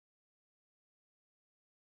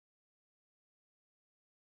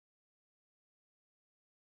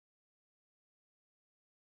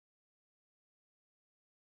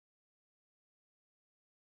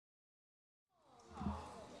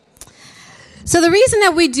So the reason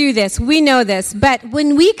that we do this, we know this, but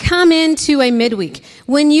when we come into a midweek,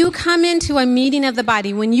 when you come into a meeting of the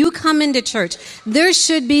body, when you come into church, there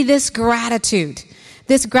should be this gratitude.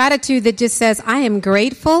 This gratitude that just says, I am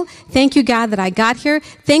grateful. Thank you, God, that I got here.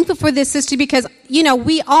 Thankful for this sister because,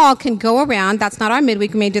 we all can go around. That's not our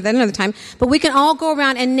midweek. We may do that another time. But we can all go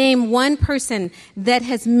around and name one person that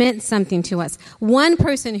has meant something to us. One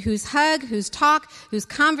person whose hug, whose talk, whose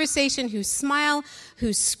conversation, whose smile,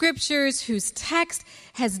 whose scriptures, whose text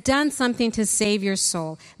has done something to save your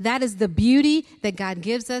soul. That is the beauty that God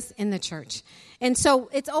gives us in the church. And so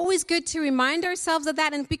it's always good to remind ourselves of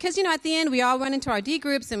that. And because, at the end, we all run into our D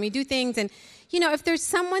groups and we do things. And, if there's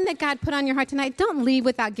someone that God put on your heart tonight, don't leave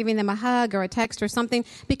without giving them a hug or a text or something,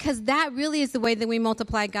 because that really is the way that we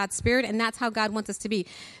multiply God's Spirit. And that's how God wants us to be.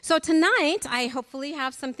 So tonight, I hopefully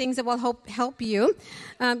have some things that will help you.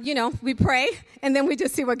 We pray and then we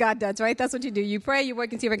just see what God does, right? That's what you do. You pray, you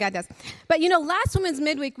work, and see what God does. But, last Women's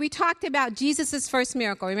Midweek, we talked about Jesus' first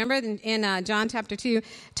miracle. Remember in John chapter 2,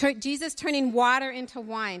 Jesus turning water into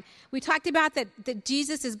wine. We talked about that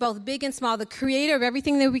Jesus is both big and small, the creator of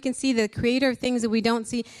everything that we can see, the creator of things that we don't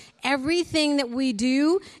see. Everything that we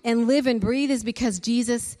do and live and breathe is because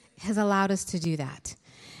Jesus has allowed us to do that.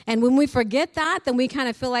 And when we forget that, then we kind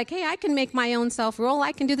of feel like, hey, I can make my own self roll.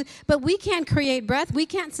 I can do this. But we can't create breath. We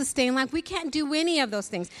can't sustain life. We can't do any of those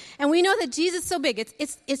things. And we know that Jesus is so big.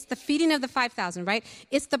 It's the feeding of the 5,000, right?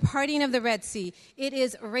 It's the parting of the Red Sea. It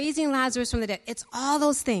is raising Lazarus from the dead. It's all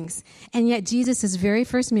those things. And yet Jesus' very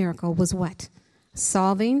first miracle was what?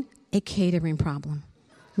 Solving a catering problem.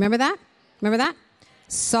 Remember that?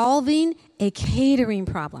 Solving a catering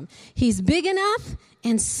problem. He's big enough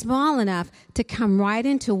and small enough to come right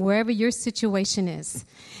into wherever your situation is.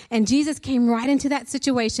 And Jesus came right into that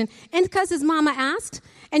situation. And because his mama asked,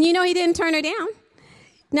 and he didn't turn her down.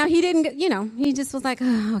 Now, he didn't, he just was like,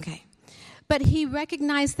 oh, okay. But he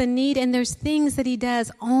recognized the need, and there's things that he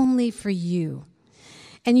does only for you.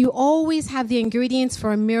 And you always have the ingredients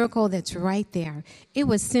for a miracle that's right there. It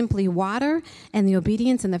was simply water and the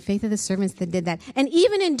obedience and the faith of the servants that did that. And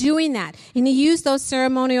even in doing that, and he used those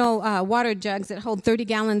ceremonial water jugs that hold 30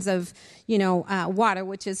 gallons of, water,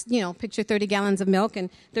 which is, picture 30 gallons of milk,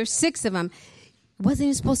 and there's 6 of them. Wasn't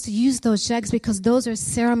he supposed to use those jugs because those are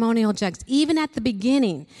ceremonial jugs? Even at the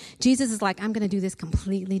beginning, Jesus is like, I'm going to do this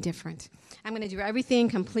completely different. I'm going to do everything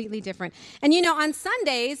completely different. And, on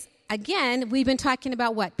Sundays, again, we've been talking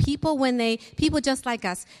about what? People just like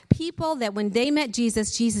us. People that when they met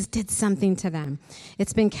Jesus, Jesus did something to them.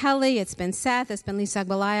 It's been Kelly, it's been Seth, it's been Lisa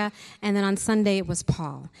Agbalaya, and then on Sunday it was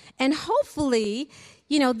Paul. And hopefully,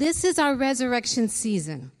 this is our resurrection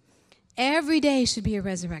season. Every day should be a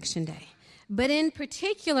resurrection day. But in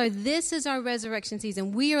particular, this is our resurrection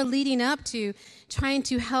season. We are leading up to trying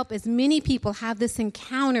to help as many people have this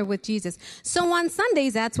encounter with Jesus. So on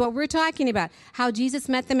Sundays, that's what we're talking about, how Jesus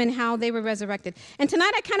met them and how they were resurrected. And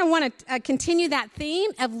tonight, I kind of want to continue that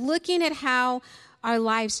theme of looking at how our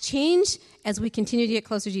lives change as we continue to get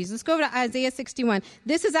closer to Jesus. Let's go over to Isaiah 61.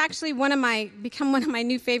 This is actually become one of my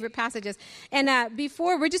new favorite passages. And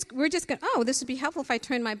before, we're just going, this would be helpful if I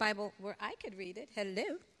turned my Bible where I could read it. Hello.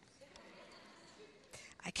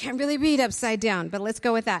 I can't really read upside down, but let's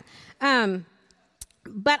go with that.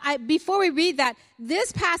 Before we read that,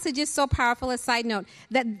 this passage is so powerful, a side note,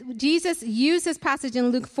 that Jesus used this passage in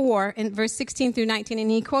Luke 4, in verse 16 through 19,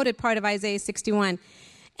 and he quoted part of Isaiah 61.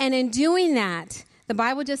 And in doing that, the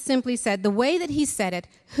Bible just simply said, the way that he said it,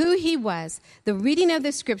 who he was, the reading of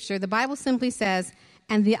the scripture, the Bible simply says,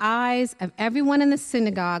 and the eyes of everyone in the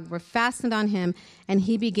synagogue were fastened on him, and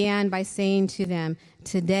he began by saying to them,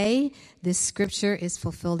 today, this scripture is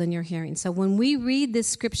fulfilled in your hearing. So when we read this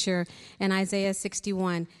scripture in Isaiah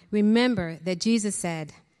 61, remember that Jesus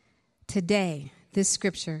said, today, this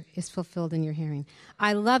scripture is fulfilled in your hearing.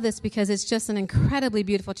 I love this because it's just an incredibly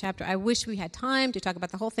beautiful chapter. I wish we had time to talk about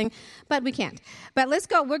the whole thing, but we can't. But let's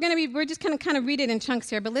go. We're just going to kind of read it in chunks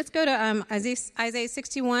here, but let's go to Isaiah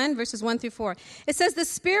 61, verses 1 through 4. It says, the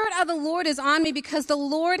Spirit of the Lord is on me because the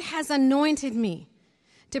Lord has anointed me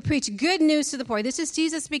to preach good news to the poor. This is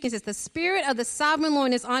Jesus speaking. It says, the Spirit of the sovereign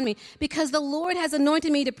Lord is on me because the Lord has anointed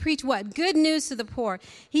me to preach what? Good news to the poor.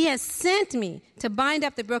 He has sent me to bind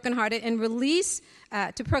up the brokenhearted and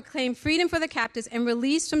to proclaim freedom for the captives and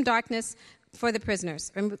release from darkness for the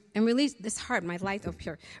prisoners. And release, this heart, my light up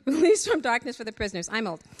here. Release from darkness for the prisoners. I'm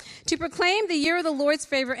old. To proclaim the year of the Lord's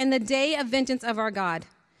favor and the day of vengeance of our God.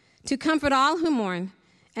 To comfort all who mourn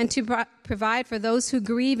and to provide for those who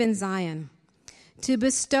grieve in Zion. To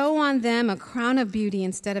bestow on them a crown of beauty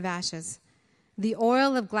instead of ashes, the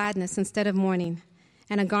oil of gladness instead of mourning,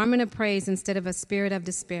 and a garment of praise instead of a spirit of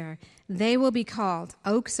despair. They will be called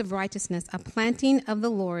oaks of righteousness, a planting of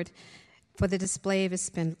the Lord for the display of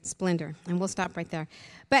his splendor. And we'll stop right there.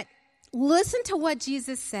 But listen to what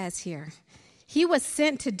Jesus says here. He was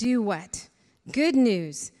sent to do what? Good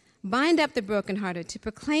news. Bind up the brokenhearted, to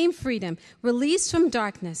proclaim freedom, release from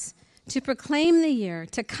darkness, to proclaim the year,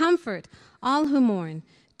 to comfort all who mourn,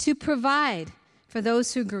 to provide for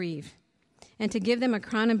those who grieve, and to give them a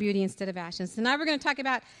crown of beauty instead of ashes. So now we're going to talk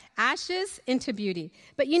about ashes into beauty.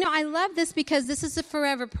 But I love this because this is a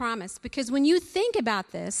forever promise. Because when you think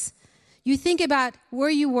about this, you think about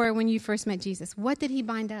where you were when you first met Jesus. What did he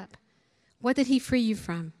bind up? What did he free you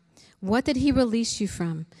from? What did he release you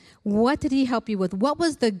from? What did he help you with? What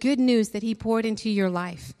was the good news that he poured into your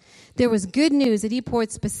life? There was good news that he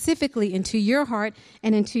poured specifically into your heart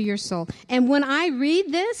and into your soul. And when I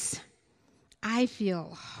read this, I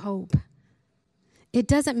feel hope. It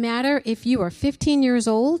doesn't matter if you are 15 years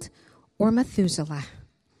old or Methuselah.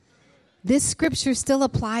 This scripture still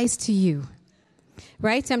applies to you,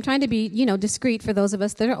 right? So I'm trying to be, discreet for those of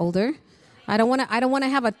us that are older. I don't want to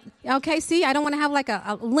have I don't want to have like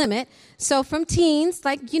a limit. So from teens,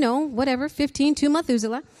 15 to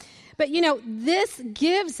Methuselah. But, this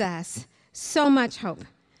gives us so much hope.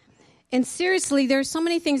 And seriously, there's so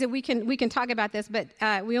many things that we can talk about this, but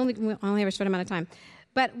we only have a short amount of time.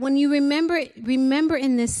 But when you remember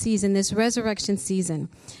in this season, this resurrection season,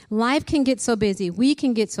 life can get so busy. We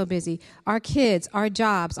can get so busy. Our kids, our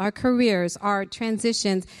jobs, our careers, our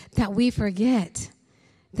transitions, that we forget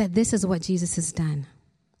that this is what Jesus has done.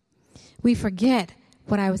 We forget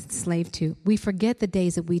what I was enslaved to. We forget the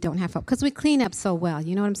days that we don't have hope because we clean up so well.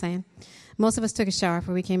 You know what I'm saying? Most of us took a shower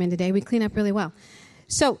before we came in today. We clean up really well.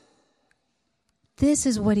 So this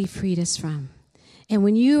is what he freed us from. And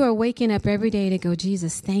when you are waking up every day to go,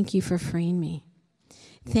 Jesus, thank you for freeing me.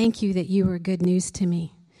 Thank you that you were good news to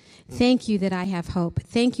me. Thank you that I have hope.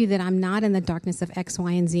 Thank you that I'm not in the darkness of X,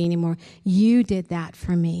 Y, and Z anymore. You did that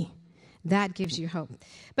for me. That gives you hope.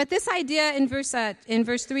 But this idea in verse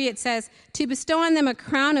 3, it says, to bestow on them a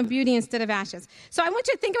crown of beauty instead of ashes. So I want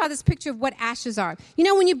you to think about this picture of what ashes are.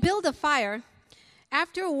 When you build a fire,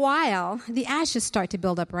 after a while, the ashes start to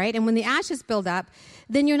build up, right? And when the ashes build up,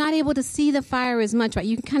 then you're not able to see the fire as much, right?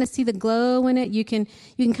 You can kind of see the glow in it. You can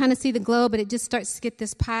kind of see the glow, but it just starts to get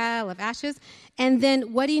this pile of ashes. And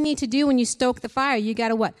then what do you need to do when you stoke the fire? You got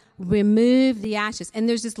to what? Remove the ashes. And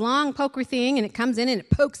there's this long poker thing, and it comes in and it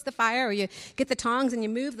pokes the fire, or you get the tongs and you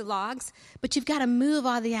move the logs. But you've got to move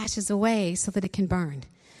all the ashes away so that it can burn.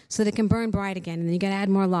 So that it can burn bright again, and then you got to add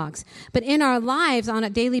more logs. But in our lives, on a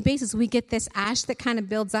daily basis, we get this ash that kind of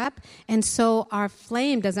builds up, and so our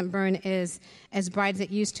flame doesn't burn as bright as it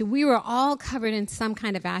used to. We were all covered in some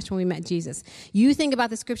kind of ash when we met Jesus. You think about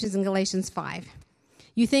the scriptures in Galatians 5.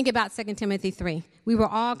 You think about 2 Timothy 3. We were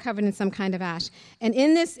all covered in some kind of ash. And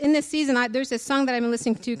in this season, there's this song that I've been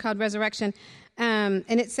listening to called Resurrection, and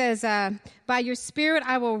it says, by your spirit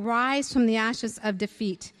I will rise from the ashes of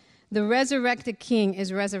defeat. The resurrected King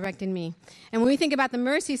is resurrecting me. And when we think about the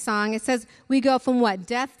mercy song, it says we go from what?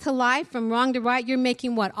 Death to life, from wrong to right. You're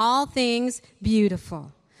making what? All things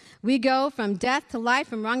beautiful. We go from death to life,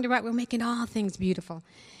 from wrong to right. We're making all things beautiful.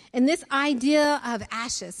 And this idea of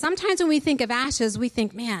ashes. Sometimes when we think of ashes, we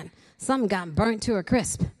think, man, something got burnt to a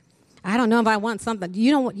crisp. I don't know if I want something. You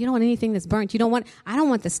don't want anything that's burnt. I don't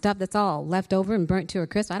want the stuff that's all left over and burnt to a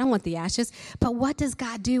crisp. I don't want the ashes. But what does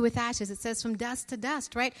God do with ashes? It says from dust to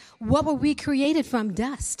dust, right? What were we created from?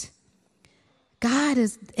 Dust. God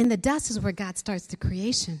is, in the dust is where God starts the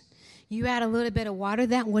creation. You add a little bit of water to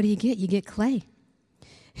that, what do you get? You get clay.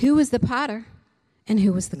 Who is the potter and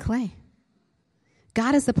who is the clay?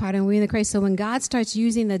 God is the potter and we are the clay. So when God starts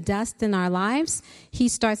using the dust in our lives, he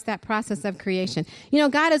starts that process of creation.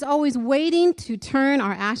 God is always waiting to turn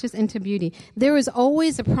our ashes into beauty. There is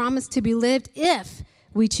always a promise to be lived if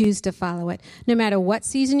we choose to follow it. No matter what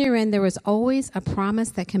season you're in, there is always a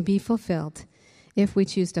promise that can be fulfilled if we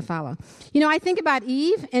choose to follow. I think about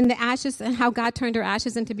Eve and the ashes and how God turned her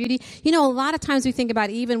ashes into beauty. A lot of times we think about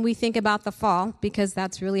Eve and we think about the fall because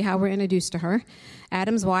that's really how we're introduced to her,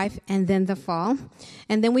 Adam's wife, and then the fall.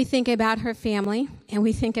 And then we think about her family and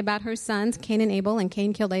we think about her sons, Cain and Abel, and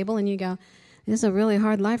Cain killed Abel, and you go, this is a really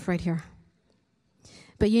hard life right here.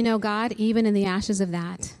 But God, even in the ashes of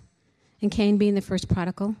that, and Cain being the first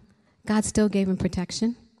prodigal, God still gave him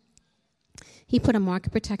protection. He put a mark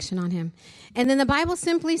of protection on him. And then the Bible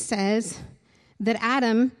simply says that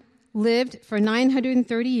Adam lived for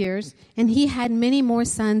 930 years, and he had many more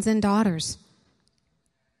sons and daughters.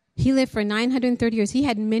 He lived for 930 years. He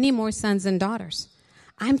had many more sons and daughters.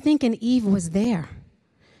 I'm thinking Eve was there.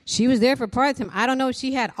 She was there for part of the time. I don't know if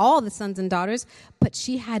she had all the sons and daughters, but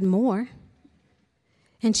she had more.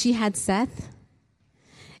 And she had Seth.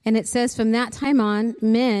 And it says from that time on,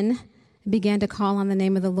 men began to call on the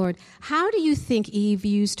name of the Lord. How do you think Eve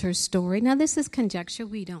used her story? Now, this is conjecture.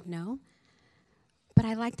 We don't know. But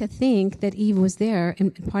I like to think that Eve was there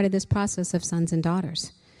in part of this process of sons and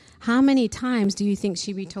daughters. How many times do you think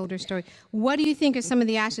she retold her story? What do you think are some of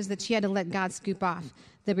the ashes that she had to let God scoop off?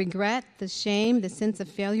 The regret, the shame, the sense of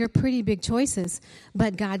failure, pretty big choices,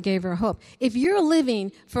 but God gave her hope. If you're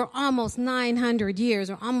living for almost 900 years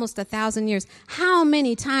or almost 1,000 years, how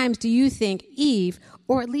many times do you think Eve,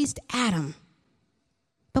 or at least Adam,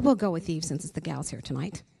 but we'll go with Eve since it's the gals here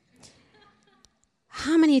tonight.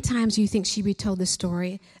 How many times do you think she retold the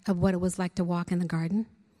story of what it was like to walk in the garden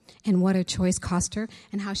and what her choice cost her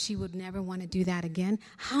and how she would never want to do that again?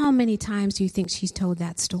 How many times do you think she's told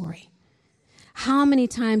that story? How many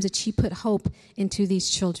times did she put hope into these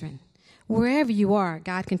children? Wherever you are,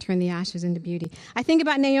 God can turn the ashes into beauty. I think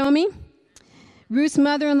about Naomi, Ruth's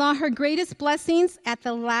mother-in-law, her greatest blessings at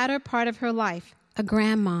the latter part of her life, a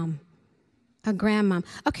grandmom. A grandmom.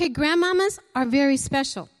 Okay, grandmamas are very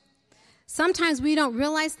special. Sometimes we don't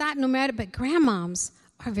realize that but grandmoms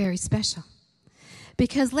are very special.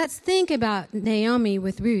 Because let's think about Naomi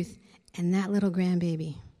with Ruth and that little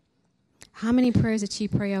grandbaby. How many prayers did she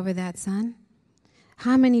pray over that son?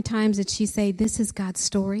 How many times did she say, this is God's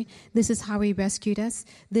story. This is how he rescued us.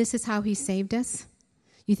 This is how he saved us.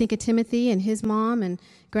 You think of Timothy and his mom and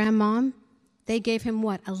grandmom. They gave him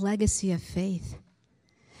what? A legacy of faith.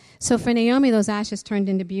 So for Naomi, those ashes turned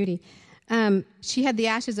into beauty. She had the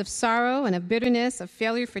ashes of sorrow and of bitterness, of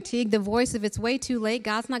failure, fatigue, the voice of it's way too late.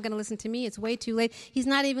 God's not going to listen to me. It's way too late. He's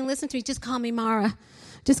not even listening to me. Just call me Mara.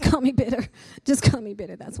 Just call me bitter. Just call me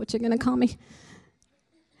bitter. That's what you're going to call me.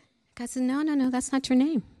 God said, no, that's not your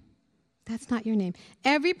name. That's not your name.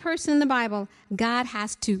 Every person in the Bible, God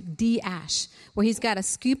has to de-ash, where he's got to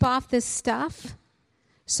scoop off this stuff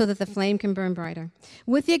so that the flame can burn brighter.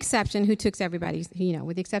 With the exception, with the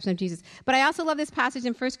exception of Jesus. But I also love this passage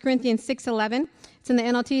in 1 Corinthians 6:11. It's in the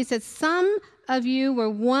NLT. It says, some of you were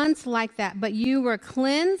once like that, but you were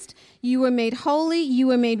cleansed, you were made holy, you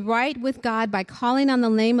were made right with God by calling on the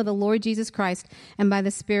name of the Lord Jesus Christ and by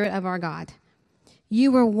the Spirit of our God.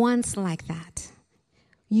 You were once like that.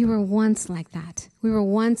 You were once like that. We were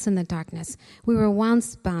once in the darkness. We were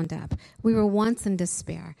once bound up. We were once in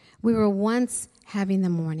despair. We were once having the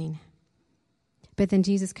mourning. But then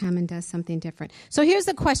Jesus comes and does something different. So here's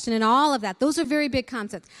the question in all of that. Those are very big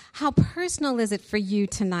concepts. How personal is it for you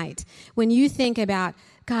tonight when you think about,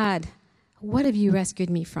 God, what have you rescued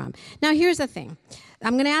me from? Now, here's the thing.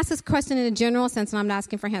 I'm going to ask this question in a general sense, and I'm not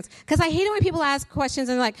asking for hands. Because I hate it when people ask questions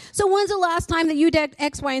and they're like, so when's the last time that you did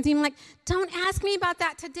X, Y, and Z? I'm like, don't ask me about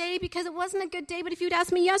that today because it wasn't a good day. But if you'd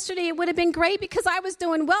asked me yesterday, it would have been great because I was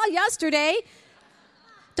doing well yesterday.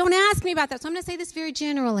 Don't ask me about that. So I'm going to say this very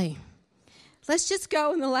generally. Let's just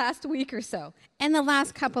go in the last week or so, and the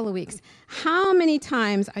last couple of weeks. How many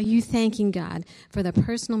times are you thanking God for the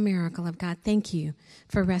personal miracle of God? Thank you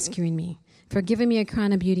for rescuing me, for giving me a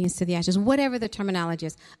crown of beauty instead of the ashes, whatever the terminology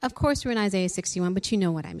is. Of course, we're in Isaiah 61, but you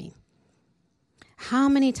know what I mean. How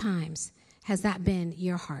many times has that been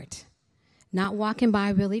your heart? Not walking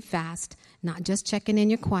by really fast, not just checking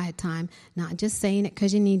in your quiet time, not just saying it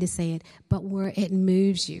because you need to say it, but where it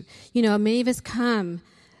moves you. You know, many of us come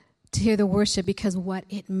to hear the worship because what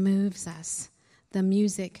it moves us. The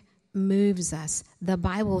music moves us. The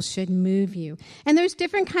Bible should move you. And there's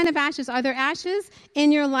different kind of ashes. Are there ashes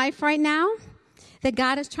in your life right now that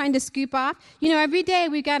God is trying to scoop off? You know, every day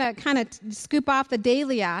we got to kind of scoop off the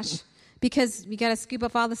daily ash because we got to scoop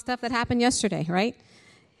off all the stuff that happened yesterday, right?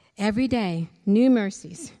 Every day, new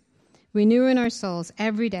mercies, renewing our souls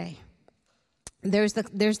every day. There's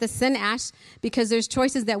the sin ash because there's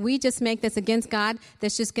choices that we just make that's against God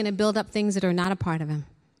that's just going to build up things that are not a part of him.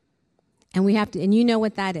 And we have to, and you know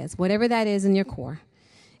what that is, whatever that is in your core.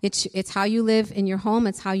 It's how you live in your home.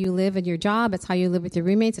 It's how you live in your job. It's how you live with your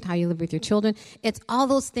roommates. It's how you live with your children. It's all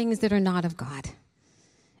those things that are not of God.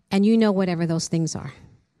 And you know whatever those things are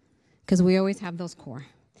because we always have those core.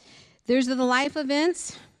 There's the life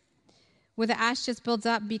events where the ash just builds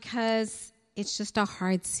up because it's just a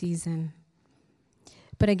hard season.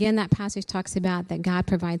 But again, that passage talks about that God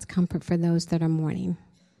provides comfort for those that are mourning.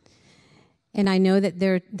 And I know that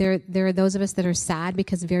there are those of us that are sad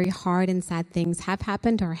because very hard and sad things have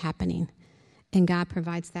happened or are happening. And God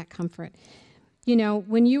provides that comfort. You know,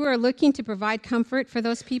 when you are looking to provide comfort for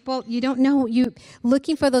those people, you don't know, you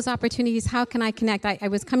looking for those opportunities, how can I connect? I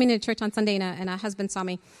was coming to church on Sunday and a husband saw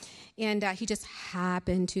me. And he just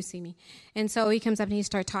happened to see me. And so he comes up and he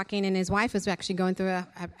starts talking, and his wife was actually going through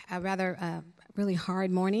a rather really hard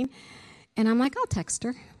morning. And I'm like, I'll text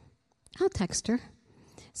her.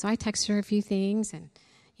 So I text her a few things, and,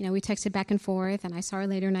 we texted back and forth, and I saw her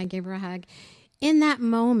later, and I gave her a hug. In that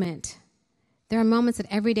moment, there are moments that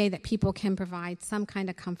every day that people can provide some kind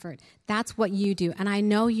of comfort. That's what you do. And I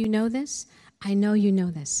know you know this. I'm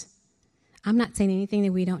not saying anything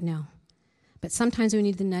that we don't know. But sometimes we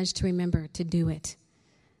need the nudge to remember to do it.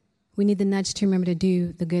 We need the nudge to remember to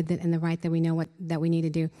do the good and the right that we know that we need to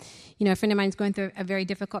do. A friend of mine is going through a very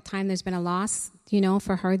difficult time. There's been a loss,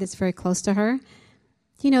 for her that's very close to her.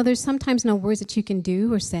 There's sometimes no words that you can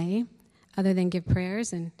do or say other than give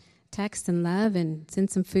prayers and text and love and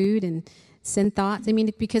send some food and send thoughts.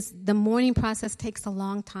 Because the mourning process takes a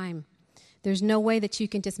long time. There's no way that you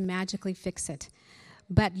can just magically fix it.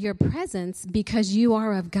 But your presence, because you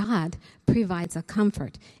are of God, provides a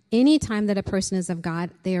comfort. Anytime that a person is of God,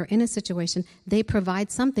 they are in a situation, they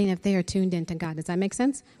provide something if they are tuned into God. Does that make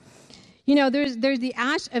sense? There's the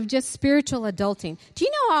ash of just spiritual adulting. Do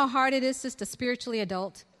you know how hard it is just to spiritually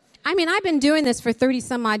adult? I've been doing this for 30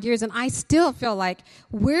 some odd years, and I still feel like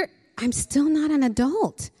I'm still not an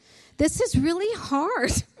adult. This is really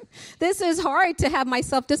hard. This is hard to have my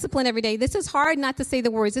self-discipline every day. This is hard not to say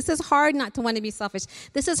the words. This is hard not to want to be selfish.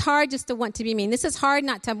 This is hard just to want to be mean. This is hard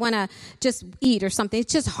not to want to just eat or something.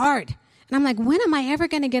 It's just hard. And I'm like, when am I ever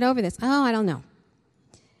going to get over this? Oh, I don't know.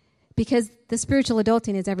 Because the spiritual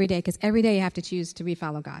adulting is every day, because every day you have to choose to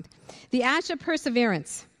refollow God. The ash of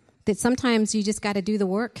perseverance, that sometimes you just got to do the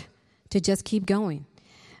work to just keep going.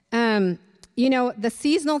 The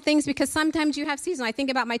seasonal things, because sometimes you have seasonal. I think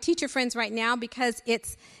about my teacher friends right now because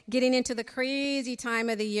it's getting into the crazy time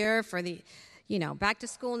of the year for the, back to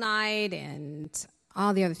school night and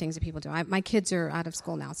all the other things that people do. My kids are out of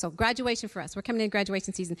school now. So graduation for us. We're coming into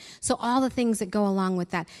graduation season. So all the things that go along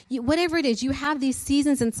with that. Whatever it is, you have these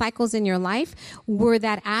seasons and cycles in your life where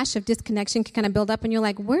that ash of disconnection can kind of build up and you're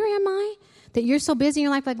like, where am I? That you're so busy in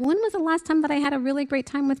your life. Like, when was the last time that I had a really great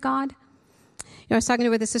time with God? I was talking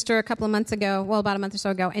with a sister a couple of months ago, about a month or so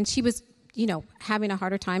ago, and she was, having a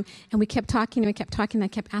harder time. And we kept talking, and we kept talking, and I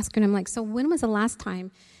kept asking her, I'm like, so when was the last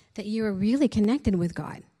time that you were really connected with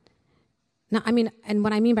God? Now, and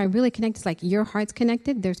what I mean by really connected is like your heart's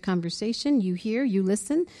connected, there's conversation, you hear, you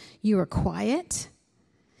listen, you are quiet.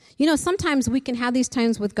 Sometimes we can have these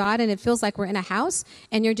times with God, and it feels like we're in a house,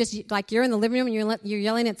 and you're just, like, you're in the living room, and you're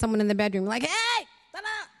yelling at someone in the bedroom, like, hey!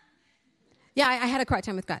 Yeah, I had a quiet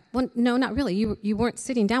time with God. Well, no, not really. You weren't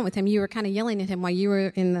sitting down with him. You were kind of yelling at him while you were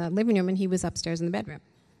in the living room and he was upstairs in the bedroom.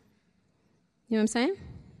 You know what I'm saying?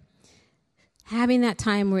 Having that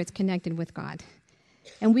time where it's connected with God.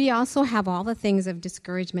 And we also have all the things of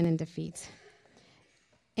discouragement and defeat.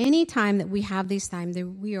 Any time that we have these times,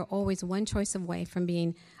 we are always one choice away from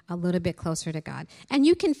being a little bit closer to God. And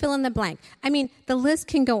you can fill in the blank. The list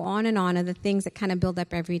can go on and on of the things that kind of build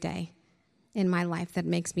up every day in my life that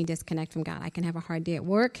makes me disconnect from God. I can have a hard day at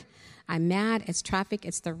work. I'm mad. It's traffic.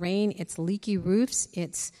 It's the rain. It's leaky roofs.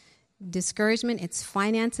 It's discouragement. It's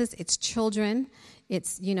finances. It's children.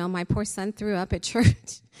 It's, my poor son threw up at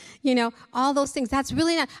church. All those things. That's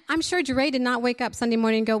really not. I'm sure Jeray did not wake up Sunday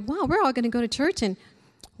morning and go, wow, we're all going to go to church. And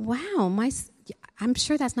wow, I'm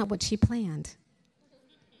sure that's not what she planned.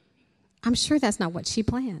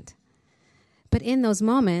 But in those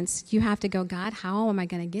moments, you have to go, God, how am I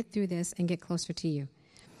going to get through this and get closer to you?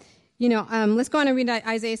 Let's go on and read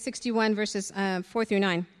Isaiah 61, verses 4 through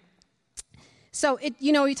 9. So,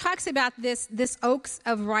 he talks about this oaks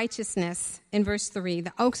of righteousness in verse 3.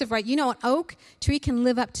 The oaks of right. An oak tree can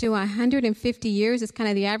live up to 150 years. It's kind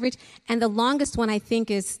of the average. And the longest one, I think,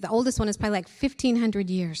 the oldest one is probably like 1,500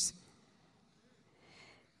 years.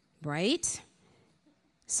 Right?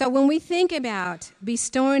 So when we think about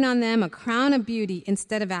bestowing on them a crown of beauty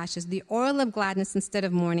instead of ashes, the oil of gladness instead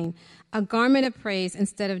of mourning, a garment of praise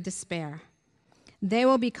instead of despair, they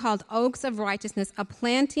will be called oaks of righteousness, a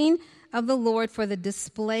planting of the Lord for the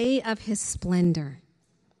display of his splendor.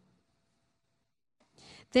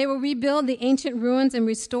 They will rebuild the ancient ruins and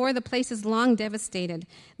restore the places long devastated.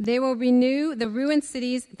 They will renew the ruined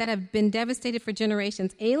cities that have been devastated for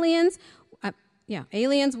generations. Aliens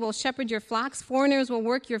will shepherd your flocks. Foreigners will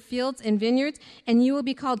work your fields and vineyards, and you will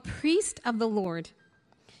be called priest of the Lord.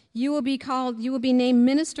 You will be named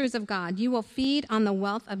ministers of God. You will feed on the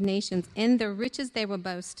wealth of nations. In their riches they will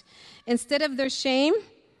boast. Instead of their shame,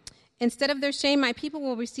 my people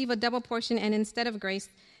will receive a double portion, and instead of grace,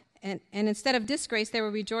 and instead of disgrace, they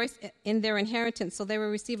will rejoice in their inheritance. So they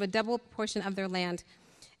will receive a double portion of their land.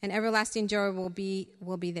 and everlasting joy will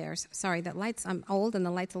be theirs. Sorry, that light's, I'm old and the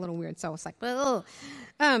light's a little weird, so it's like, oh.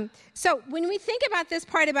 So when we think about this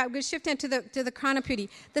part about, we'll shift into the crown of beauty.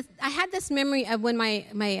 I had this memory of when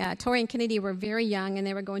my Tori and Kennedy were very young and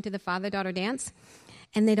they were going to the father-daughter dance,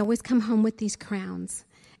 and they'd always come home with these crowns.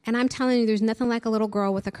 And I'm telling you, there's nothing like a little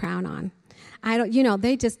girl with a crown on.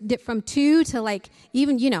 They just did from 2 to like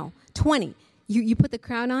even, 20. You put the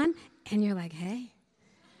crown on and you're like, hey.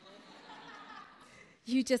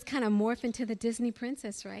 You just kind of morph into the Disney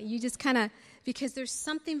princess, right? You just kind of, because there's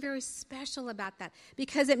something very special about that.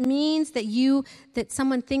 Because it means that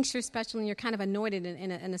someone thinks you're special and you're kind of anointed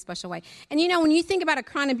in a special way. And when you think about a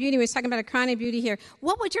crown of beauty, we were talking about a crown of beauty here,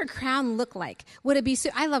 what would your crown look like? Would it be,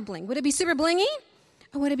 I love bling. Would it be super blingy?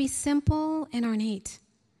 Or would it be simple and ornate?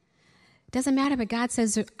 Doesn't matter, but God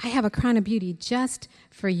says, I have a crown of beauty just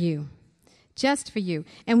for you. Just for you.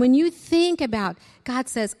 And when you think about, God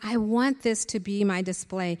says, I want this to be my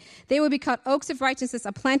display. They will be called oaks of righteousness,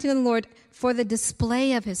 a planting in the Lord for the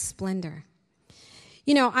display of his splendor.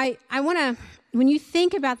 I want to, when you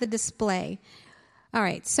think about the display, all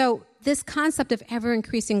right, so this concept of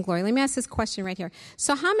ever-increasing glory. Let me ask this question right here.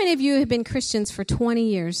 So how many of you have been Christians for 20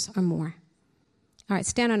 years or more? All right,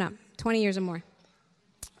 stand on up. 20 years or more.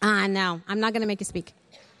 No, I'm not going to make you speak.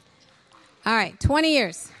 All right, 20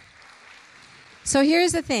 years. So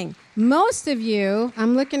here's the thing. Most of you,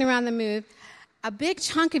 I'm looking around the room, a big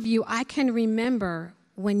chunk of you, I can remember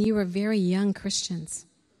when you were very young Christians.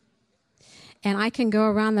 And I can go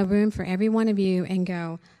around the room for every one of you and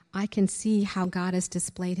go, I can see how God has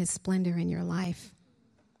displayed his splendor in your life.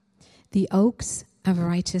 The oaks of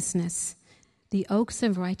righteousness. The oaks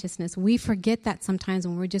of righteousness. We forget that sometimes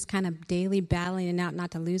when we're just kind of daily battling it out not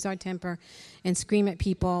to lose our temper and scream at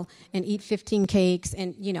people and eat 15 cakes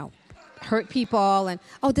and, hurt people. And,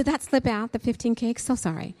 did that slip out, the 15 cakes? So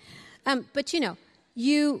sorry. But,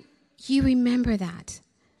 you remember that.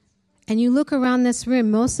 And you look around this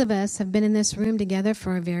room. Most of us have been in this room together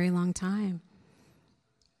for a very long time.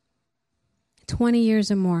 20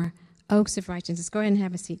 years or more. Oaks of righteousness. Go ahead and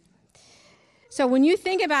have a seat. So when you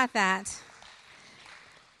think about that,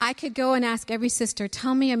 I could go and ask every sister,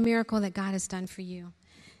 tell me a miracle that God has done for you.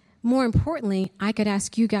 More importantly, I could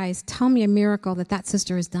ask you guys, tell me a miracle that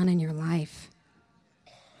sister has done in your life.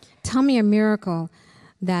 Tell me a miracle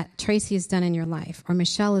that Tracy has done in your life, or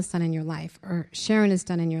Michelle has done in your life, or Sharon has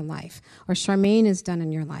done in your life, or Charmaine has done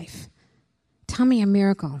in your life. Tell me a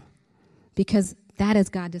miracle, because that is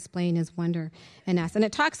God displaying his wonder in us. And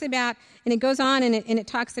it talks about, and it goes on, and it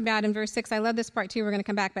talks about in verse 6, I love this part too, we're going to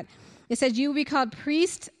come back, but it says, you will be called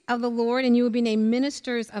priests of the Lord, and you will be named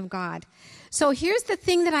ministers of God. So here's the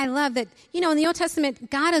thing that I love, that, in the Old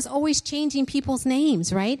Testament, God is always changing people's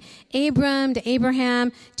names, right? Abram to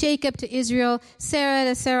Abraham, Jacob to Israel, Sarah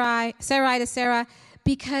to Sarai to Sarah,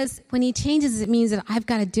 because when he changes, it means that I've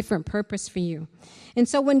got a different purpose for you. And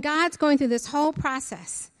so when God's going through this whole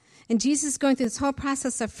process, and Jesus is going through this whole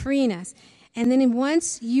process of freeing us, and then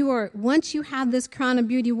once you have this crown of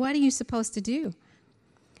beauty, what are you supposed to do?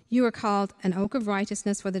 You are called an oak of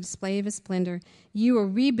righteousness for the display of his splendor. You will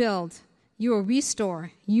rebuild. You will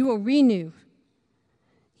restore. You will renew.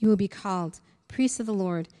 You will be called priests of the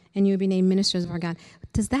Lord, and you will be named ministers of our God.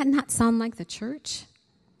 Does that not sound like the church?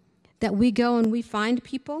 That we go and we find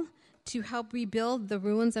people to help rebuild the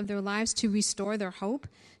ruins of their lives, to restore their hope,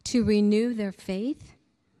 to renew their faith.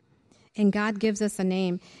 And God gives us a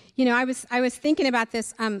name. I was thinking about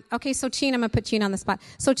this. Okay, so Cheen, I'm going to put Cheen on the spot.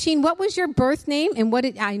 So Cheen, what was your birth name? And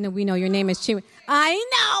we know your name is Cheen. I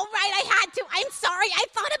know, right? I had to. I'm sorry. I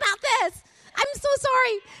thought about this. I'm so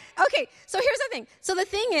sorry. Okay, so here's the thing. So the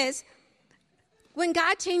thing is, when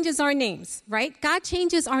God changes our names, right? God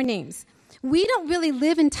changes our names. We don't really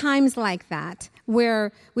live in times like that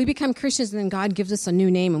where we become Christians and then God gives us a new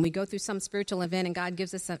name and we go through some spiritual event and God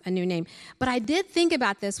gives us a new name. But I did think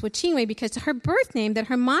about this with Chinwe because her birth name that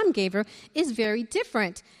her mom gave her is very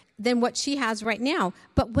different than what she has right now.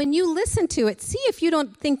 But when you listen to it, see if you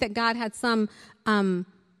don't think that God had some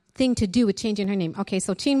thing to do with changing her name. Okay,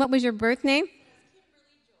 so Chin, what was your birth name?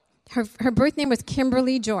 Her birth name was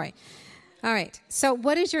Kimberly Joy. All right, so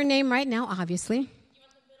what is your name right now, obviously?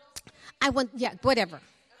 I want, whatever. Okay.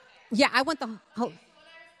 Yeah, I want the whole. So when I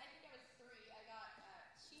think I was 3, I got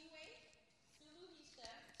Chinwe, Suluhisha.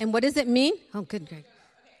 And what does it mean? Oh, good, Greg.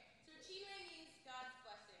 Okay, so Chinwe means God's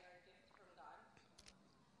blessing or gift from God.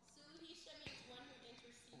 Suluhisha means one who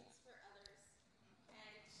intercedes for others.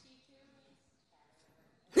 And Chiku means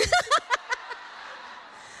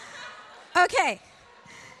Okay.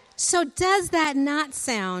 So does that not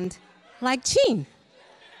sound like Chin?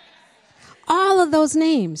 All of those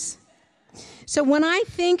names. So when I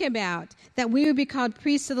think about that we would be called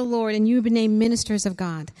priests of the Lord and you would be named ministers of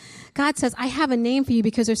God. God says, I have a name for you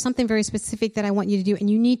because there's something very specific that I want you to do, and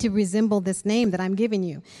you need to resemble this name that I'm giving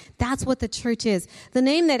you. That's what the church is. The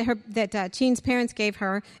name that Jean's parents gave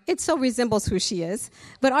her, it so resembles who she is,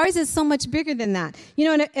 but ours is so much bigger than that. You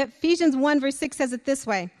know, in Ephesians 1 verse 6 says it this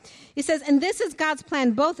way. It says, and this is God's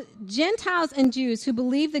plan. Both Gentiles and Jews who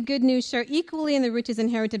believe the good news share equally in the riches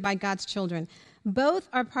inherited by God's children. Both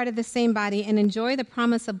are part of the same body and enjoy the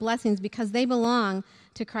promise of blessings because they belong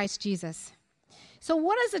to Christ Jesus. So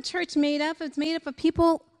what is the church made up? It's made up of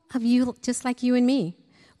people of you, just like you and me.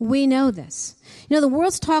 We know this. You know, the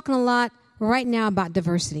world's talking a lot right now about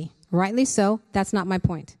diversity. Rightly so. That's not my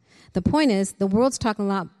point. The point is the world's talking a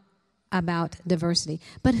lot about diversity.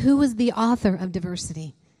 But who is the author of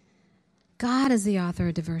diversity? God is the author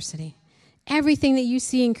of diversity. Everything that you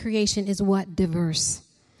see in creation is what? Diverse.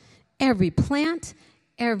 Every plant,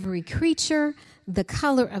 every creature, the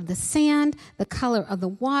color of the sand, the color of the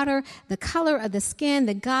water, the color of the skin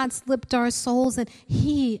that God slipped our souls in.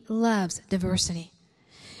 He loves diversity.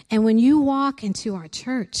 And when you walk into our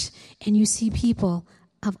church and you see people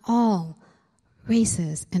of all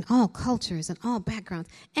races and all cultures and all backgrounds,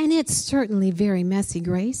 and it's certainly very messy,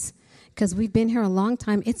 Grace, because we've been here a long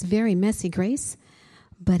time. It's very messy, Grace,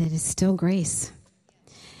 but it is still grace.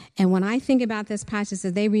 And when I think about this passage,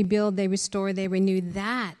 that they rebuild, they restore, they renew,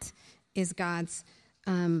 that is God's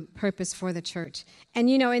purpose for the church. And,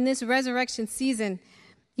 you know, in this resurrection season,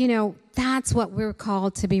 you know, that's what we're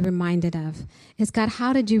called to be reminded of. Is God,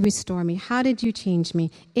 how did you restore me? How did you change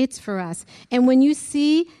me? It's for us. And when you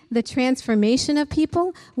see the transformation of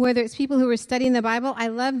people, whether it's people who are studying the Bible, I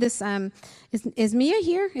love this. Is Mia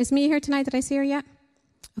here? Is Mia here tonight? Did I see her yet?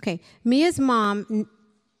 Okay. Mia's mom,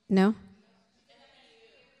 no?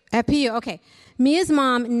 At PU, okay. Mia's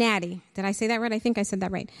mom, Natty. Did I say that right? I think I said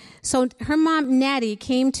that right. So her mom, Natty,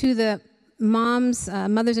 came to the Mothers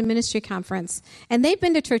in Ministry Conference. And they've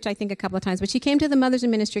been to church, I think, a couple of times. But she came to the Mothers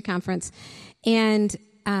in Ministry Conference. And,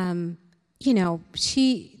 you know,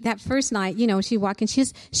 that first night, you know, she walked in.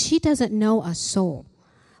 She doesn't know a soul.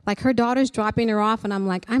 Like, her daughter's dropping her off, and I'm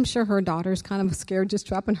like, I'm sure her daughter's kind of scared just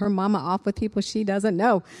dropping her mama off with people she doesn't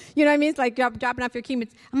know. You know what I mean? It's like dropping off your key.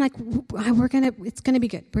 I'm like, it's going to be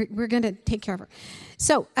good. We're going to take care of her.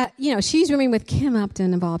 So, you know, she's rooming with Kim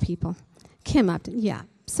Upton, of all people. Kim Upton, yeah,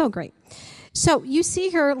 so great. So you see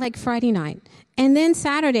her, like, Friday night. And then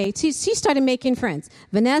Saturday, she started making friends.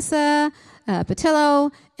 Vanessa,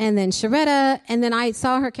 Patillo, and then Sharetta, and then I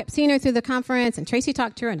saw her, kept seeing her through the conference, and Tracy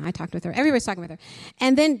talked to her, and I talked with her. Everybody's talking with her.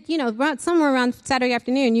 And then, you know, somewhere around Saturday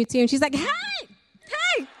afternoon, you'd see her, and she's like, hey,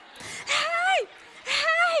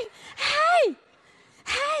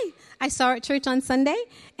 I saw her at church on Sunday,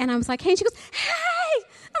 and I was like, hey, and she goes, hey,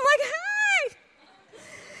 I'm like, hey.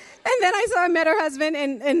 And then I met her husband,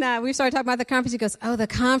 and we started talking about the conference. He goes, oh, the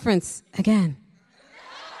conference again.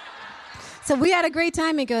 So we had a great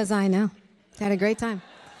time. He goes, I know. Had a great time.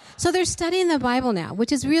 So they're studying the Bible now,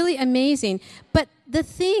 which is really amazing. But the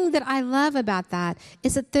thing that I love about that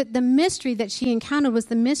is that the mystery that she encountered was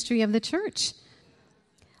the mystery of the church.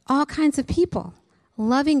 All kinds of people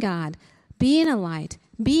loving God, being a light,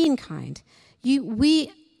 being kind.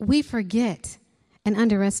 We forget and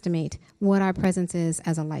underestimate what our presence is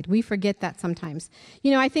as a light. We forget that sometimes.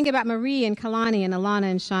 You know, I think about Marie and Kalani and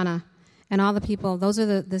Alana and Shauna and all the people. Those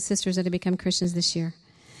are the sisters that have become Christians this year.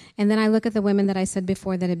 And then I look at the women that I said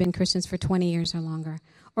before that have been Christians for 20 years or longer,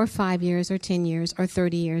 or 5 years, or 10 years, or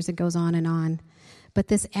 30 years. It goes on and on. But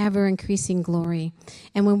this ever-increasing glory.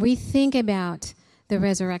 And when we think about the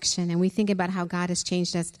resurrection and we think about how God has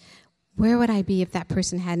changed us, where would I be if that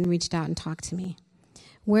person hadn't reached out and talked to me?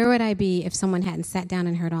 Where would I be if someone hadn't sat down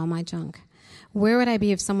and heard all my junk? Where would I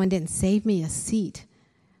be if someone didn't save me a seat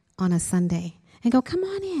on a Sunday and go, come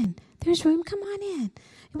on in. There's room. Come on in.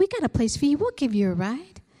 We got a place for you. We'll give you a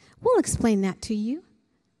ride. We'll explain that to you.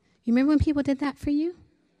 You remember when people did that for you?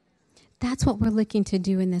 That's what we're looking to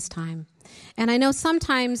do in this time. And I know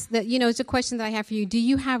sometimes that, you know, it's a question that I have for you. Do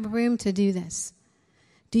you have room to do this?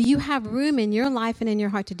 Do you have room in your life and in your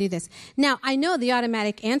heart to do this? Now, I know the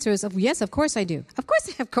automatic answer is, yes, of course I do. Of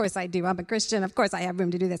course I do. I'm a Christian. Of course I have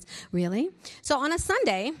room to do this. Really? So on a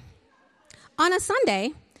Sunday,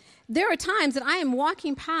 there are times that I am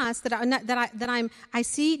walking past I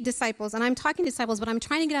see disciples and I'm talking to disciples, but I'm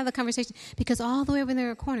trying to get out of the conversation because all the way over there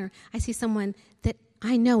in the corner, I see someone that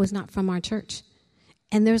I know is not from our church.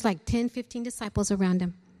 And there's like 10, 15 disciples around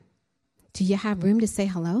him. Do you have room to say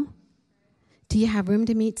hello? Do you have room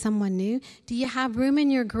to meet someone new? Do you have room in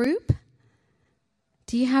your group?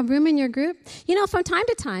 You know, from time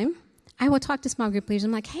to time, I will talk to small group leaders.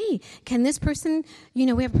 I'm like, hey, can this person, you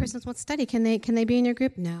know, we have a person who wants to study. Can they be in your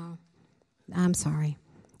group? No. I'm sorry.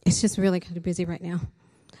 It's just really kind of busy right now.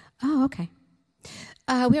 Oh, okay.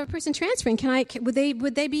 We have a person transferring. Could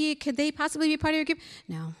they possibly be part of your group?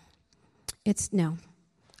 No. No.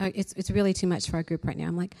 It's really too much for our group right now.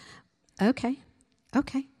 I'm like, okay.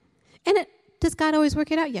 And does God always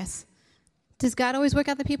work it out? Yes. Does God always work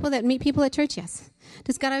out the people that meet people at church? Yes.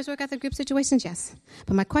 Does God always work out the group situations? Yes.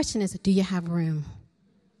 But my question is, do you have room?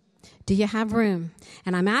 Do you have room?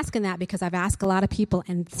 And I'm asking that because I've asked a lot of people,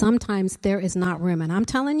 and sometimes there is not room. And I'm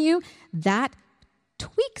telling you, that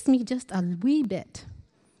tweaks me just a wee bit.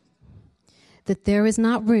 That there is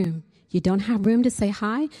not room. You don't have room to say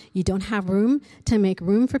hi. You don't have room to make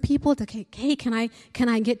room for people to, hey, can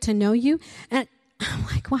I get to know you? And I'm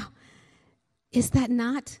like, wow, is that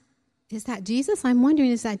Jesus? I'm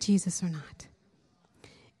wondering, is that Jesus or not?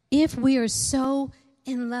 If we are so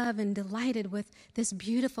in love and delighted with this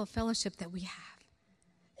beautiful fellowship that we have,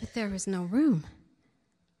 but there is no room,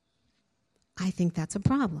 I think that's a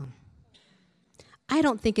problem. I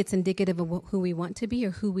don't think it's indicative of who we want to be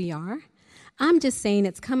or who we are. I'm just saying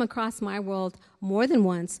it's come across my world more than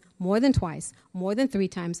once, more than twice, more than 3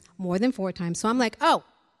 times, more than 4 times. So I'm like, oh,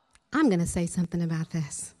 I'm going to say something about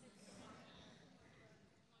this.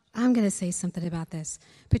 I'm going to say something about this,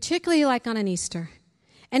 particularly like on an Easter.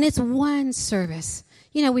 And it's one service.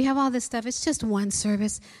 You know, we have all this stuff. It's just one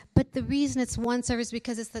service. But the reason it's one service is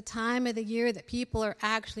because it's the time of the year that people are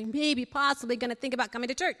actually maybe possibly going to think about coming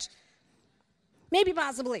to church. Maybe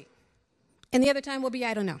possibly. And the other time will be,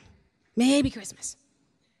 I don't know. Maybe Christmas.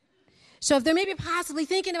 So if they're maybe possibly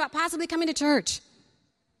thinking about possibly coming to church,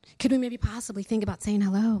 could we maybe possibly think about saying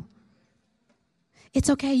hello? It's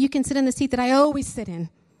okay. You can sit in the seat that I always sit in.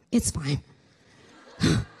 It's fine.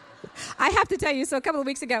 I have to tell you, so a couple of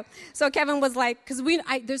weeks ago, so Kevin was like, because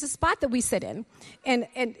there's a spot that we sit in,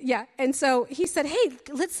 and so he said, hey,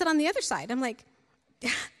 let's sit on the other side. I'm like,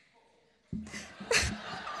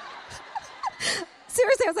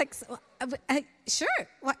 seriously, I was like, sure.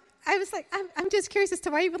 Well, I was like, I'm just curious as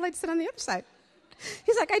to why you would like to sit on the other side.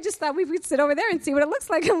 He's like, I just thought we would sit over there and see what it looks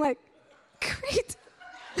like. I'm like, great.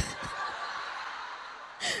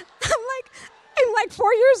 I'm like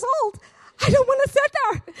 4 years old. I don't want to sit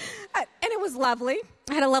there. And it was lovely.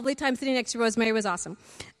 I had a lovely time sitting next to Rosemary. It was awesome.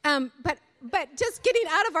 But just getting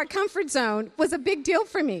out of our comfort zone was a big deal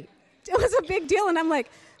for me. It was a big deal. And I'm like,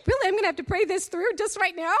 really, I'm going to have to pray this through just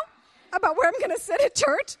right now about where I'm going to sit at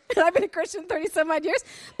church? And I've been a Christian 30-some-odd years.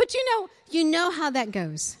 But you know how that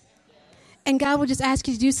goes. And God will just ask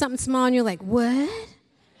you to do something small, and you're like, what?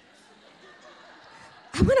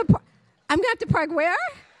 I'm going to have to park where?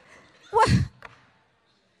 What?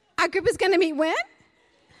 Our group is going to meet when?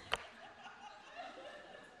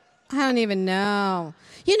 I don't even know.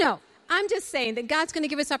 I'm just saying that God's going to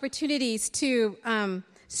give us opportunities to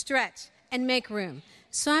stretch and make room.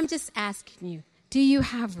 So I'm just asking you, do you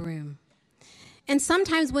have room? And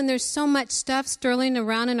sometimes when there's so much stuff swirling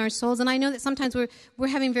around in our souls, and I know that sometimes we're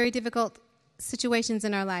having very difficult situations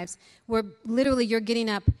in our lives where literally you're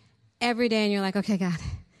getting up every day and you're like, okay, God,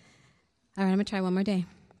 all right, I'm going to try one more day.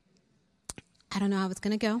 I don't know how it's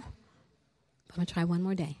going to go, but I'm going to try one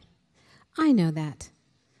more day. I know that.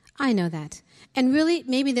 And really,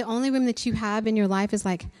 maybe the only room that you have in your life is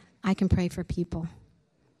like, I can pray for people.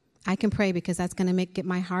 I can pray because that's going to get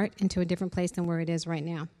my heart into a different place than where it is right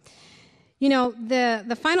now.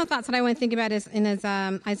 The final thoughts that I want to think about is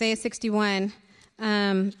Isaiah 61,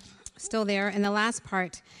 still there, in the last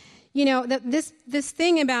part. This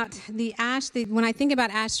thing about the ash, when I think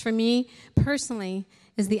about ash for me personally,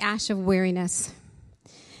 is the ash of weariness.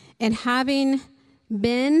 And having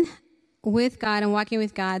been with God and walking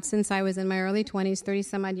with God since I was in my early 20s,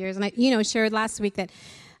 30-some-odd years, and I, shared last week that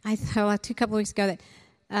a couple of weeks ago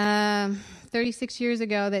that 36 years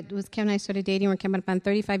ago that was Kevin and I started dating. We're coming up on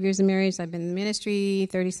 35 years of marriage. I've been in ministry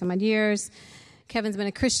 30-some-odd years. Kevin's been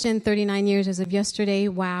a Christian 39 years as of yesterday.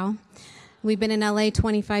 Wow. We've been in LA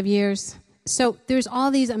 25 years. So there's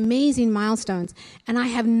all these amazing milestones, and I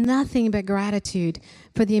have nothing but gratitude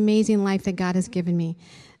for the amazing life that God has given me.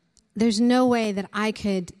 There's no way that I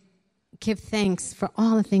could give thanks for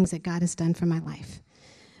all the things that God has done for my life,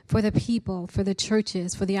 for the people, for the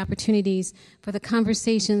churches, for the opportunities, for the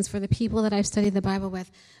conversations, for the people that I've studied the Bible with,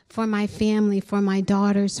 for my family, for my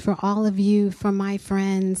daughters, for all of you, for my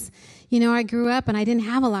friends. I grew up and I didn't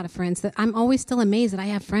have a lot of friends. I'm always still amazed that I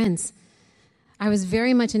have friends. I was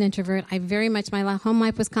very much an introvert. My home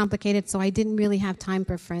life was complicated, so I didn't really have time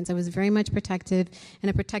for friends. I was very much protective, in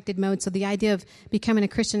a protected mode. So the idea of becoming a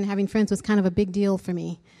Christian and having friends was kind of a big deal for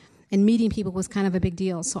me. And meeting people was kind of a big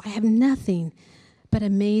deal. So I have nothing but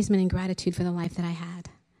amazement and gratitude for the life that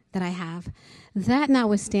I have. That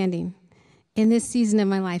notwithstanding, in this season of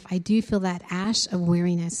my life, I do feel that ash of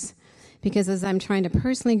weariness, because as I'm trying to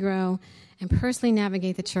personally grow and personally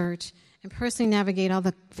navigate the church and personally navigate all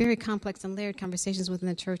the very complex and layered conversations within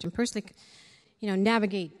the church and personally,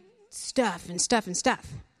 navigate stuff, I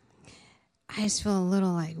just feel a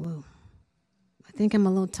little like, whoa, I think I'm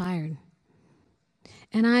a little tired.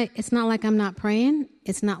 And it's not like I'm not praying.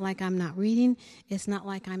 It's not like I'm not reading. It's not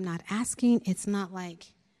like I'm not asking. It's not like,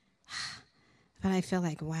 but I feel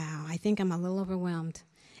like, wow, I think I'm a little overwhelmed.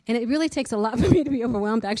 And it really takes a lot for me to be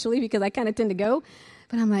overwhelmed, actually, because I kind of tend to go.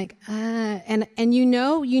 But I'm like, and you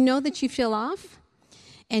know that you feel off,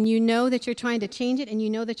 and you know that you're trying to change it, and you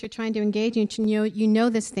know that you're trying to engage, and you know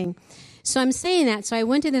this thing. So I'm saying that. So I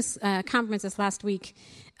went to this conference this last week,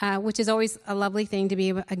 which is always a lovely thing to be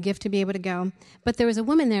able, a gift to be able to go. But there was a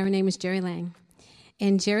woman there. Her name was Jerry Lang.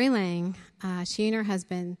 And Jerry Lang, she and her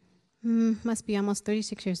husband, must be almost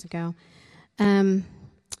 36 years ago,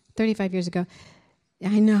 35 years ago.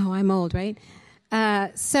 I know, I'm old, right?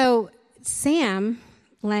 So Sam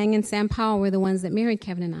Lang and Sam Powell were the ones that married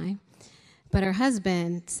Kevin and I. But her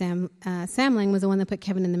husband, Sam Lang, was the one that put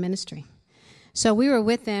Kevin in the ministry. So we were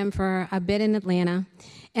with them for a bit in Atlanta.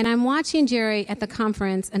 And I'm watching Jerry at the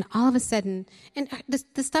conference, and all of a sudden, and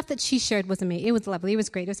the stuff that she shared was amazing. It was lovely. It was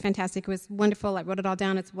great. It was fantastic. It was wonderful. I wrote it all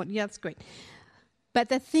down. It's great. But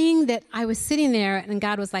the thing that I was sitting there, and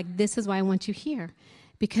God was like, this is why I want you here.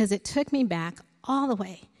 Because it took me back all the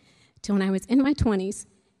way to when I was in my 20s,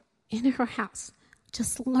 in her house,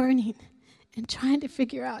 just learning and trying to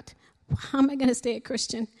figure out, how am I going to stay a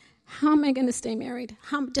Christian? How am I going to stay married?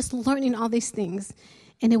 How I'm just learning all these things.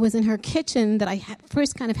 And it was in her kitchen that I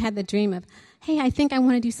first kind of had the dream of, hey, I think I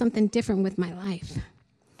want to do something different with my life.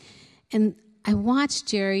 And I watched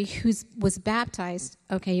Jerry, who was baptized,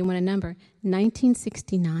 okay, you want a number,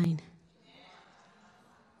 1969.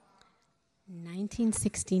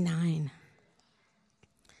 1969.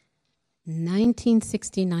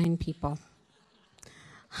 1969 people.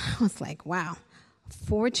 I was like, wow.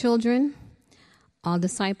 4 children, all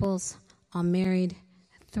disciples, all married,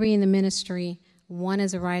 3 in the ministry, 1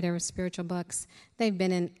 as a writer of spiritual books. They've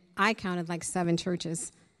been in, I counted like 7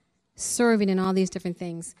 churches, serving in all these different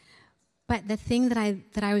things. But the thing that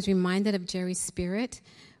I was reminded of Jerry's spirit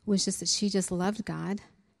was just that she just loved God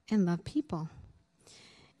and loved people.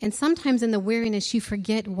 And sometimes in the weariness, you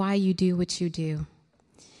forget why you do what you do.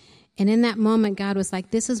 And in that moment, God was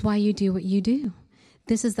like, this is why you do what you do.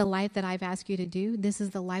 This is the life that I've asked you to do. This is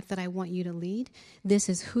the life that I want you to lead. This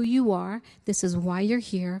is who you are. This is why you're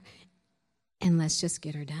here. And let's just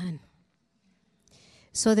get her done.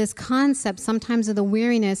 So this concept sometimes of the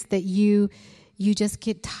weariness that you just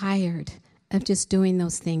get tired of just doing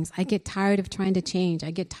those things. I get tired of trying to change.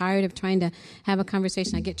 I get tired of trying to have a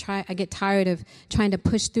conversation. I get tired of trying to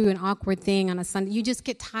push through an awkward thing on a Sunday. You just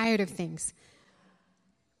get tired of things.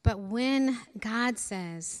 But when God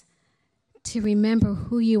says to remember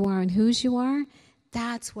who you are and whose you are,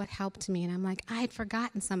 that's what helped me. And I'm like, I had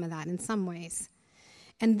forgotten some of that in some ways.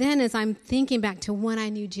 And then as I'm thinking back to when I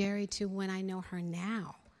knew Jerry to when I know her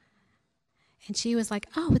now, and she was like,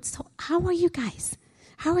 oh, how are you guys?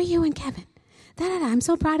 How are you and Kevin? Da-da-da, I'm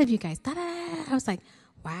so proud of you guys. Da-da-da. I was like,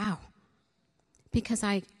 wow. Because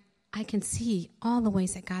I can see all the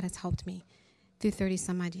ways that God has helped me through 30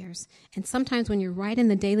 some odd years. And sometimes when you're right in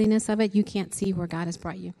the dailiness of it, you can't see where God has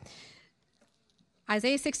brought you.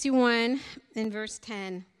 Isaiah 61 in verse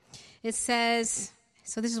 10, it says,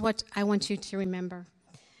 so this is what I want you to remember.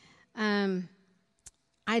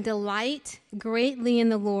 I delight greatly in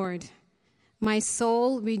the Lord. My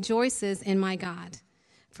soul rejoices in my God,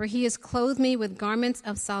 for he has clothed me with garments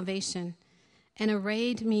of salvation and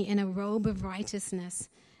arrayed me in a robe of righteousness,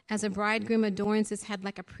 as a bridegroom adorns his head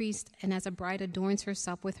like a priest, and as a bride adorns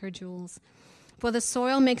herself with her jewels. For the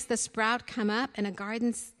soil makes the sprout come up, and a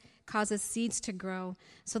garden causes seeds to grow.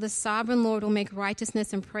 So the sovereign Lord will make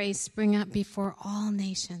righteousness and praise spring up before all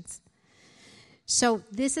nations. So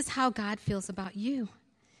this is how God feels about you.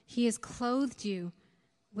 He has clothed you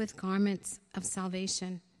with garments of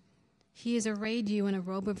salvation. He has arrayed you in a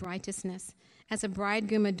robe of righteousness, as a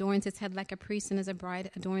bridegroom adorns his head like a priest, and as a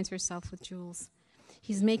bride adorns herself with jewels.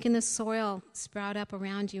 He's making the soil sprout up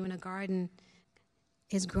around you, and a garden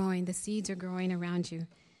is growing. The seeds are growing around you.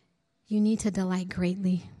 You need to delight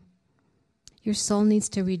greatly. Your soul needs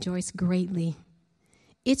to rejoice greatly.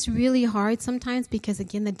 It's really hard sometimes because,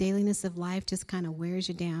 again, the dailiness of life just kind of wears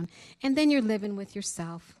you down. And then you're living with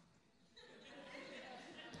yourself.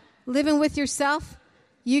 Living with yourself,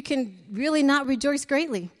 you can really not rejoice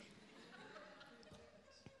greatly.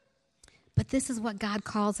 But this is what God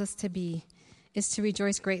calls us to be, is to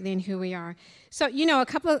rejoice greatly in who we are. So, a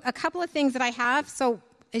couple of things that I have. So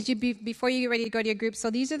before you get ready to go to your group, so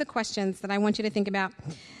these are the questions that I want you to think about.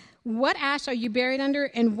 What ash are you buried under,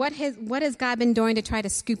 and what has God been doing to try to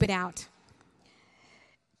scoop it out?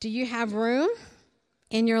 Do you have room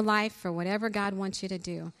in your life for whatever God wants you to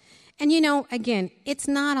do? And again, it's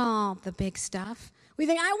not all the big stuff. We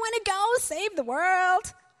think, I want to go save the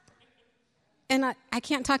world. And I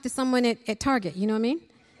can't talk to someone at Target, you know what I mean?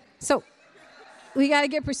 So we got to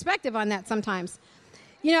get perspective on that sometimes.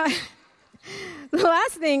 The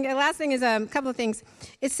last thing is a couple of things.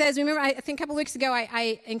 It says, remember, I think a couple of weeks ago,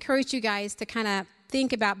 I encouraged you guys to kind of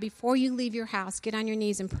think about, before you leave your house, get on your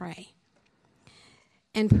knees and pray.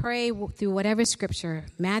 And pray through whatever scripture,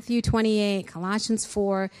 Matthew 28, Colossians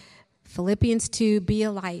 4, Philippians 2, be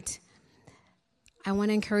a light. I want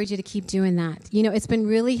to encourage you to keep doing that. It's been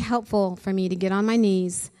really helpful for me to get on my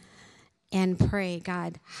knees and pray,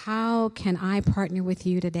 God, how can I partner with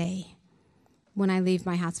you today when I leave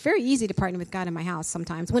my house? Very easy to partner with God in my house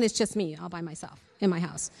sometimes, when it's just me all by myself in my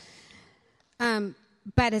house.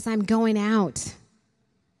 But as I'm going out,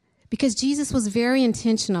 because Jesus was very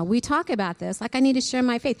intentional. We talk about this, like I need to share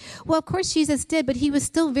my faith. Well, of course Jesus did, but he was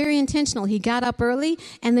still very intentional. He got up early,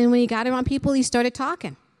 and then when he got around people, he started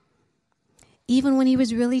talking. Even when he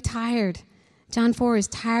was really tired. John 4, as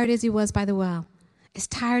tired as he was by the well, as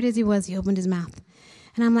tired as he was, he opened his mouth.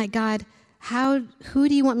 And I'm like, God, who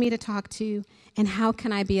do you want me to talk to, and how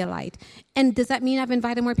can I be a light? And does that mean I've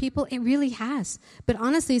invited more people? It really has. But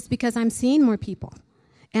honestly, it's because I'm seeing more people.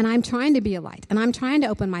 And I'm trying to be a light, and I'm trying to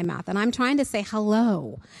open my mouth, and I'm trying to say,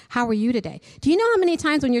 hello, how are you today? Do you know how many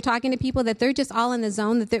times when you're talking to people that they're just all in the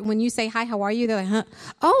zone, that when you say, hi, how are you? They're like, huh?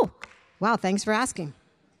 Oh, wow, thanks for asking.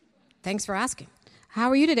 Thanks for asking. How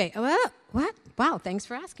are you today? What? Wow, thanks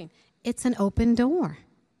for asking. It's an open door.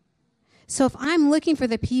 So if I'm looking for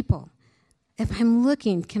the people,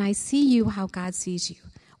 can I see you how God sees you?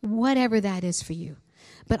 Whatever that is for you.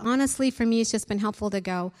 But honestly, for me, it's just been helpful to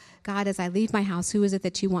go, God, as I leave my house, who is it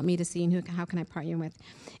that you want me to see, and how can I partner with?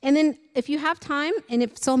 And then if you have time, and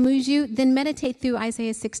if soul moves you, then meditate through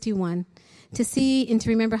Isaiah 61 to see and to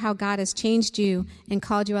remember how God has changed you and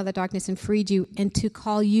called you out of the darkness and freed you, and to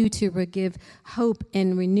call you to give hope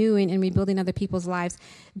and renewing and rebuilding other people's lives.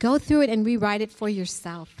 Go through it and rewrite it for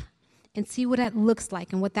yourself and see what that looks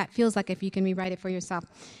like and what that feels like if you can rewrite it for yourself.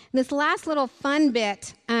 This last little fun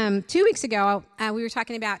bit, 2 weeks ago, we were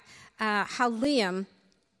talking about how Liam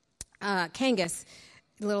Kangas,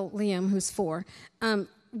 little Liam, who's 4,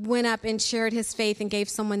 went up and shared his faith and gave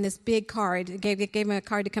someone this big card, gave him a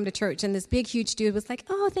card to come to church. And this big, huge dude was like,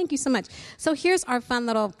 oh, thank you so much. So here's our fun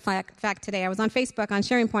little fact today. I was on Facebook on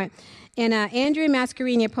Sharing Point, and Andrea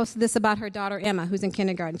Mascarini posted this about her daughter, Emma, who's in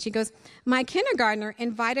kindergarten. She goes, my kindergartner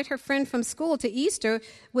invited her friend from school to Easter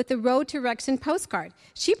with the Road to Rexon postcard.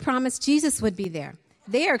 She promised Jesus would be there.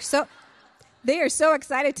 They are so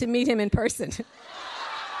excited to meet him in person.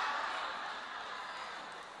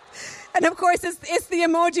 And of course, it's the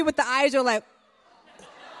emoji with the eyes are like.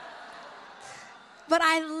 But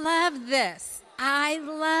I love this. I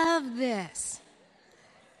love this.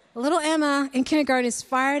 Little Emma in kindergarten is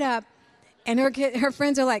fired up, and her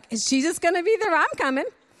friends are like, is Jesus going to be there? I'm coming.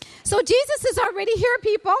 So Jesus is already here,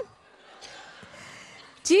 people.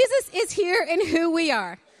 Jesus is here in who we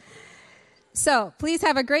are. So please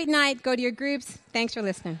have a great night. Go to your groups. Thanks for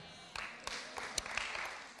listening.